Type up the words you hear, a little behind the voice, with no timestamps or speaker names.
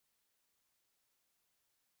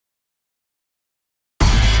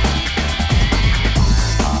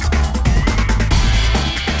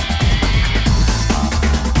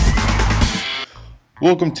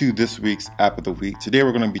Welcome to this week's App of the Week. Today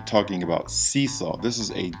we're going to be talking about Seesaw. This is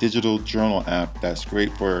a digital journal app that's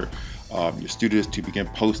great for your students to begin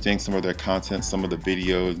posting some of their content, some of the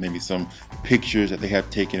videos, maybe some pictures that they have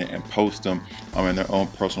taken and post them in their own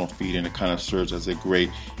personal feed, and it kind of serves as a great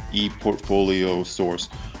e-portfolio source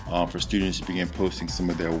for students to begin posting some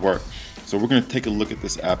of their work. So we're going to take a look at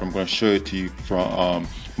this app. I'm going to show it to you from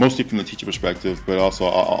mostly from the teacher perspective, but also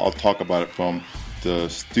I'll talk about it from the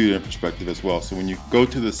student perspective as well. So when you go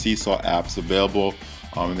to the Seesaw app, it's available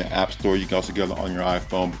in the App Store. You can also get it on your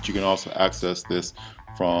iPhone, but you can also access this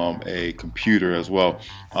from a computer as well.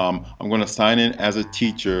 I'm going to sign in as a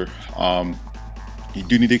teacher. You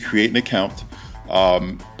do need to create an account,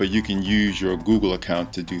 but you can use your Google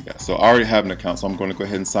account to do that. So I already have an account, so I'm going to go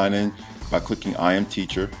ahead and sign in by clicking I am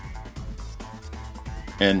teacher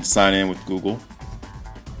and sign in with Google.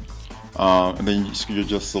 And then you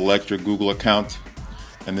just select your Google account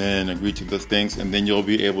and then agree to those things, and then you'll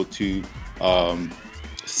be able to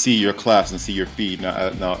see your class and see your feed.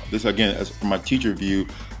 Now this again, as from my teacher view,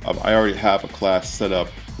 I already have a class set up.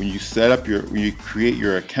 When you create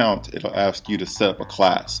your account, it'll ask you to set up a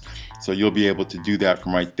class. So you'll be able to do that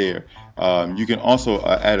from right there. You can also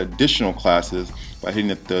add additional classes by hitting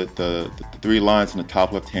the three lines in the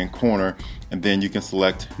top left hand corner, and then you can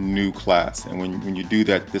select new class. And when you do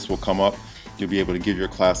that, this will come up. You'll be able to give your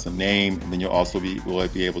class a name, and then you'll also be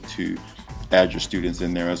able to add your students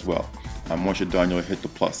in there as well. Once you're done, you'll hit the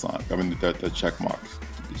plus sign, the check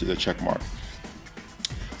mark.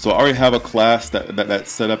 So I already have a class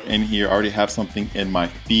that's set up in here. I already have something in my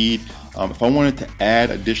feed. If I wanted to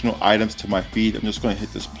add additional items to my feed, I'm just going to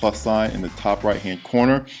hit this plus sign in the top right hand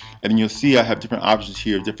corner, and then you'll see I have different options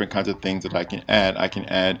here, different kinds of things that I can add. I can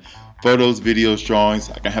add photos, videos, drawings.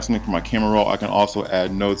 I can have something for my camera roll. I can also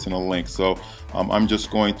add notes and a link. So I'm just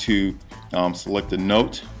going to select a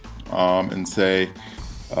note and say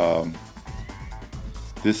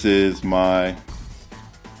this is my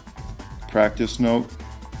practice note.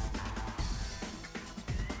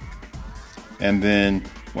 And then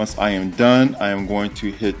once I am done, I am going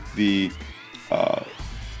to hit the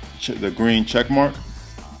green check mark.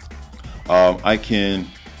 I can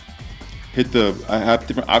hit I have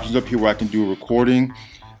different options up here where I can do a recording.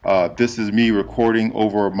 This is me recording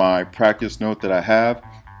over my practice note that I have.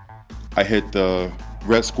 I hit the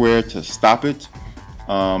red square to stop it.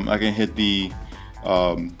 I can hit the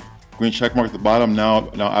green check mark at the bottom.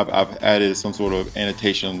 Now I've added some sort of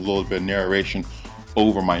annotation, a little bit of narration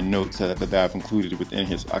over my notes that I've included within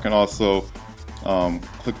here. So I can also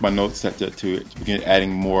click my notes set to begin adding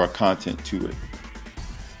more content to it.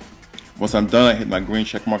 Once I'm done, I hit my green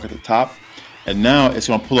check mark at the top, and now it's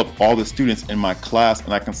going to pull up all the students in my class,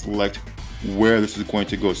 and I can select where this is going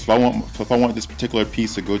to go. So if I want this particular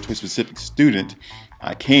piece to go to a specific student,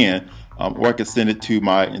 I can, or I can send it to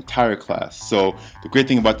my entire class. So the great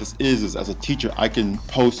thing about this is as a teacher, I can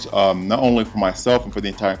post not only for myself and for the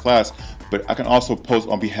entire class, but I can also post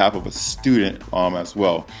on behalf of a student as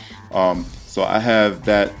well. So I have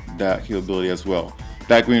that capability as well.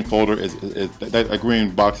 That green folder that green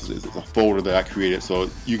box is a folder that I created. So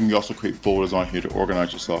you can also create folders on here to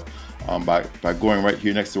organize yourself by going right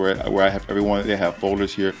here next to where I have everyone. They have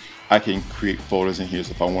folders here. I can create folders in here.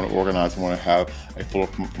 So if I want to organize, I want to have a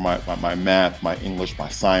folder for my math, my English, my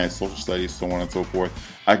science, social studies, so on and so forth.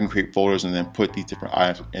 I can create folders and then put these different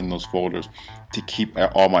items in those folders to keep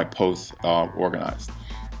all my posts organized.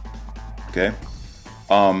 Okay.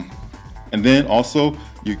 And then also,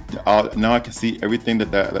 now I can see everything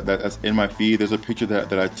that's in my feed. There's a picture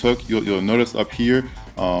that I took. You'll notice up here,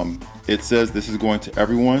 it says this is going to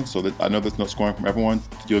everyone. So that I know this note's going from everyone.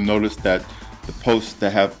 You'll notice that the post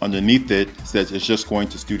that have underneath it says it's just going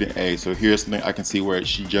to student A. So here's something I can see where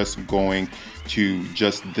it's just going to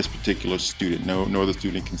just this particular student. No other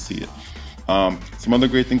student can see it. Some other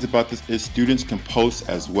great things about this is students can post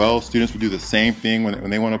as well. Students will do the same thing when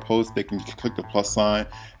they want to post. They can click the plus sign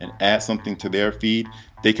and add something to their feed.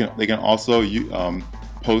 They can also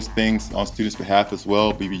post things on students' behalf as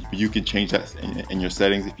well. But you can change that in your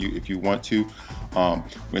settings if you want to.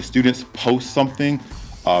 When students post something,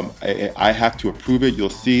 I have to approve it. You'll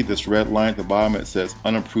see this red line at the bottom. It says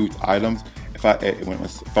unapproved items. If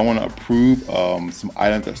I want to approve some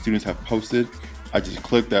items that students have posted, I just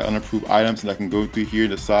click that unapproved items, and I can go through here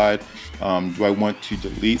and decide, do I want to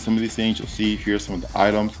delete some of these things? You'll see here some of the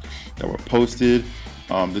items that were posted.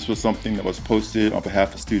 This was something that was posted on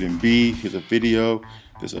behalf of student B. Here's a video.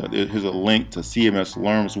 Here's a link to CMS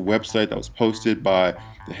Learn's website that was posted by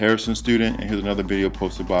the Harrison student, and here's another video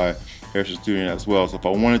posted by Harrison student as well. So if I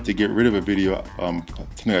wanted to get rid of a video,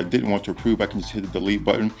 something I didn't want to approve, I can just hit the delete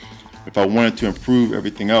button. If I wanted to improve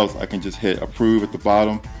everything else, I can just hit approve at the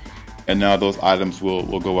bottom, and now those items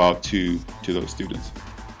will go out to those students.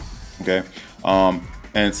 Okay,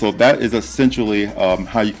 and so that is essentially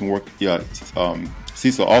how you can work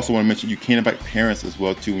Seesaw. Also want to mention you can invite parents as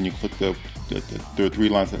well too. When you click the 3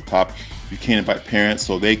 lines at the top, you can invite parents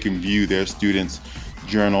so they can view their students'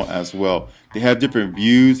 journal as well. They have different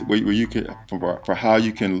views where you can for how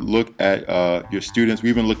you can look at your students.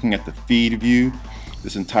 We've been looking at the feed view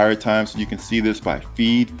this entire time, so you can see this by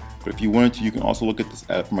feed. But if you wanted to, you can also look at this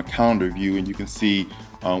from a calendar view, and you can see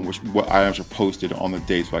what items are posted on the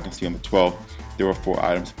day. So I can see on the 12th there were 4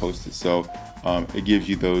 items posted. So it gives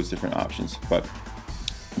you those different options. But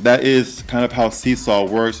that is kind of how Seesaw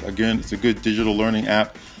works. Again, it's a good digital learning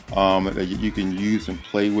app that you can use and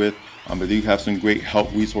play with. They do have some great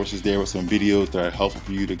help resources there with some videos that are helpful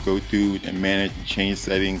for you to go through and manage and change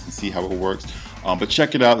settings and see how it works. But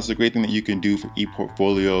check it out. It's a great thing that you can do for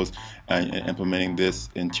e-portfolios and implementing this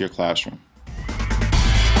into your classroom.